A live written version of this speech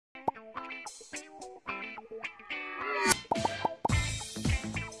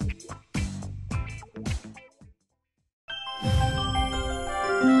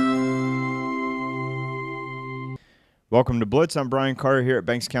Welcome to Blitz. I'm Brian Carter here at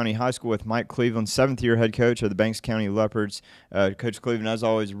Banks County High School with Mike Cleveland, seventh-year head coach of the Banks County Leopards. Coach Cleveland, as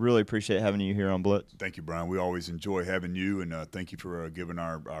always, really appreciate having you here on Blitz. Thank you, Brian. We always enjoy having you, and thank you for giving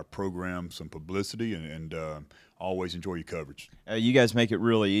our program some publicity, and always enjoy your coverage. You guys make it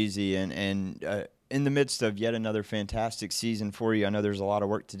really easy, and in the midst of yet another fantastic season for you, I know there's a lot of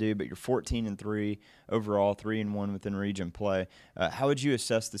work to do, but you're 14-3 overall, 3-1 within region play. How would you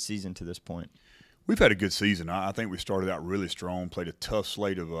assess the season to this point? We've had a good season. I think we started out really strong, played a tough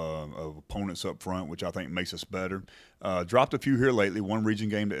slate of opponents up front, which I think makes us better. Dropped a few here lately, one region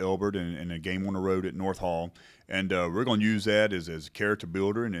game to Elbert and a game on the road at North Hall. And we're going to use that as a character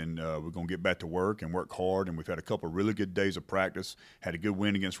builder, and we're going to get back to work and work hard. And we've had a couple of really good days of practice, had a good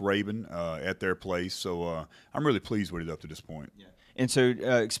win against Raven at their place. So I'm really pleased with it up to this point. Yeah. And so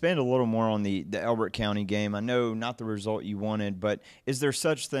expand a little more on the Elbert County game. I know not the result you wanted, but is there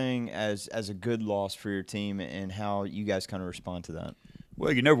such thing as a good loss for your team, and how you guys kind of respond to that?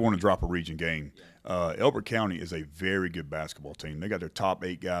 Well, you never want to drop a region game. Elbert County is a very good basketball team. They got their top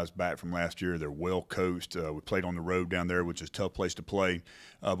 8 guys back from last year. They're well coached. We played on the road down there, which is a tough place to play.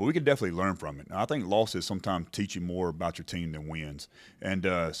 But we can definitely learn from it. I think losses sometimes teach you more about your team than wins. And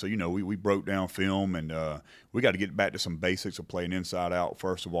so, you know, we broke down film, and we got to get back to some basics of playing inside out,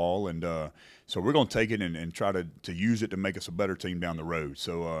 first of all. And so we're going to take it and try to use it to make us a better team down the road.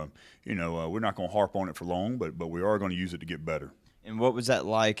 So, you know, we're not going to harp on it for long, but we are going to use it to get better. And what was that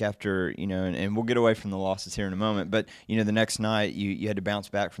like after, you know, and we'll get away from the losses here in a moment, but, you know, the next night you had to bounce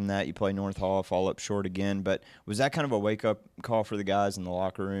back from that. You play North Hall, fall up short again. But was that kind of a wake-up call for the guys in the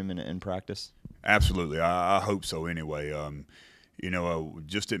locker room and practice? Absolutely. I hope so anyway. You know,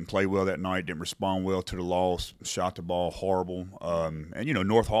 just didn't play well that night, didn't respond well to the loss, shot the ball horrible. And, you know,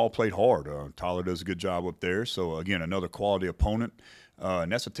 North Hall played hard. Tyler does a good job up there. So, again, another quality opponent.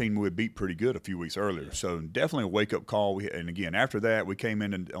 And that's a team we had beat pretty good a few weeks earlier. So definitely a wake-up call. And, again, after that, we came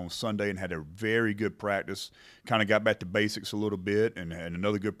in on Sunday and had a very good practice, kind of got back to basics a little bit, and had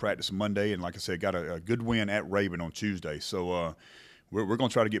another good practice Monday. And, like I said, got a good win at Raven on Tuesday. So we're going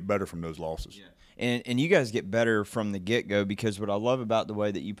to try to get better from those losses. Yeah. And you guys get better from the get-go, because what I love about the way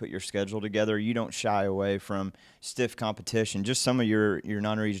that you put your schedule together, you don't shy away from stiff competition. Just some of your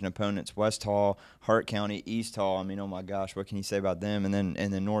non-region opponents, West Hall, Hart County, East Hall. I mean, oh my gosh, what can you say about them? And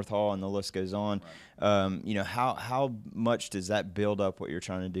then North Hall, and the list goes on. Right. You know, how much does that build up what you're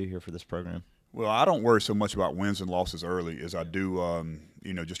trying to do here for this program? Well, I don't worry so much about wins and losses early as I do,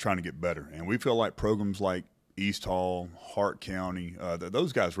 you know, just trying to get better. And we feel like programs like East Hall, Hart County,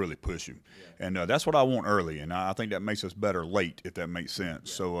 those guys really push you. Yeah. And that's what I want early, and I think that makes us better late, if that makes sense.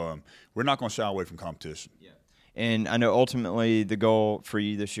 Yeah. So we're not going to shy away from competition. Yeah. And I know ultimately the goal for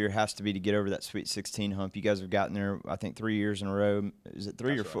you this year has to be to get over that Sweet 16 hump. You guys have gotten there, I think, 3 years in a row. Is it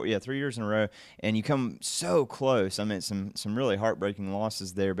 3 or 4? Right. Yeah, 3 years in a row. And you come so close. I mean, some really heartbreaking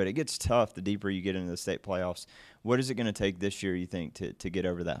losses there, but it gets tough the deeper you get into the state playoffs. What is it going to take this year, you think, to get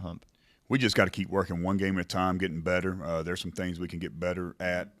over that hump? We just got to keep working one game at a time, getting better. There's some things we can get better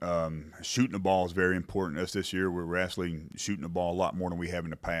at. Shooting the ball is very important to us this year. We're actually shooting the ball a lot more than we have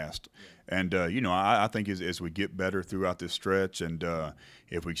in the past. Yeah. And, you know, I think as we get better throughout this stretch, and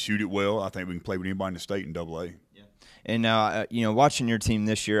if we shoot it well, I think we can play with anybody in the state in AA. Yeah. And now, you know, watching your team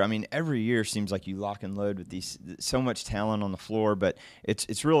this year, I mean, every year seems like you lock and load with so much talent on the floor, but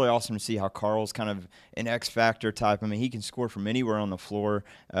it's really awesome to see how Carl's kind of an X-factor type. I mean, he can score from anywhere on the floor.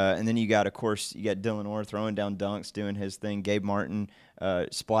 And then you got Dylan Orr throwing down dunks, doing his thing, Gabe Martin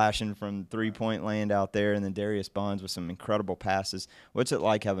splashing from three-point land out there, and then Darius Bonds with some incredible passes. What's it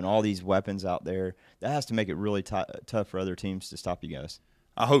like having all these weapons out there? That has to make it really tough for other teams to stop you guys.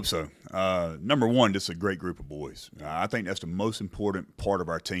 I hope so. Number one, just a great group of boys. I think that's the most important part of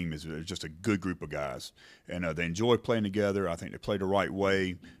our team, is just a good group of guys. And they enjoy playing together. I think they play the right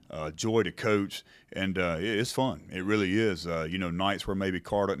way, joy to coach, and it's fun. It really is. You know, nights where maybe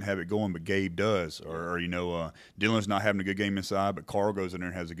Carl doesn't have it going, but Gabe does. Or you know, Dylan's not having a good game inside, but Carl goes in there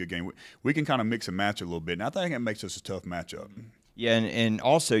and has a good game. We can kind of mix and match a little bit, and I think it makes us a tough matchup. Yeah, and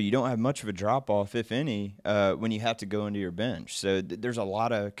also you don't have much of a drop-off, if any, when you have to go into your bench. So there's a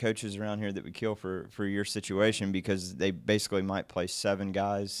lot of coaches around here that would kill for your situation, because they basically might play 7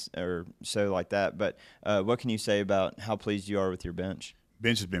 guys or so like that. But what can you say about how pleased you are with your bench?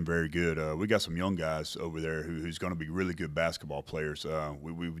 Bench has been very good. We got some young guys over there who's going to be really good basketball players.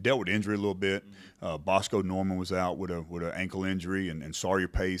 We've dealt with injury a little bit. Bosco Norman was out with an ankle injury, and Sawyer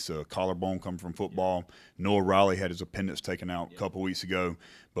Pace, collarbone coming from football. Noah Riley had his appendix taken out a couple weeks ago.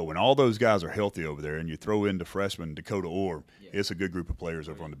 But when all those guys are healthy over there, and you throw in the freshman Dakota Orr, it's a good group of players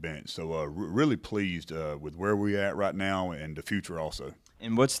over on the bench. So really pleased with where we're at right now and the future also.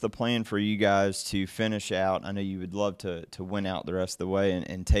 And what's the plan for you guys to finish out? I know you would love to win out the rest of the way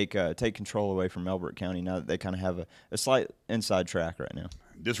and take control away from Elbert County now that they kind of have a slight inside track right now.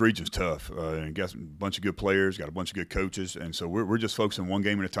 This region's tough, and got a bunch of good players, got a bunch of good coaches, and so we're just focusing one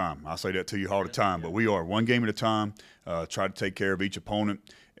game at a time. I say that to you all the time, but we are one game at a time, try to take care of each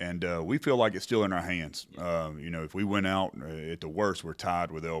opponent, and we feel like it's still in our hands. If we win out, at the worst, we're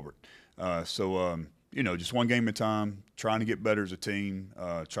tied with Elbert. Just one game at a time, trying to get better as a team,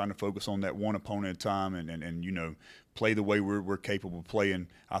 trying to focus on that one opponent at a time and play the way we're capable of playing.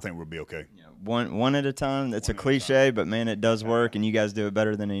 I think we'll be okay. Yeah, one at a time. That's a cliche, but, man, it does work, and you guys do it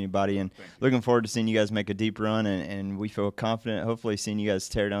better than anybody. And looking forward to seeing you guys make a deep run, and we feel confident, hopefully, seeing you guys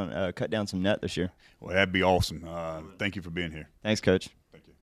cut down some net this year. Well, that'd be awesome. Thank you for being here. Thanks, Coach.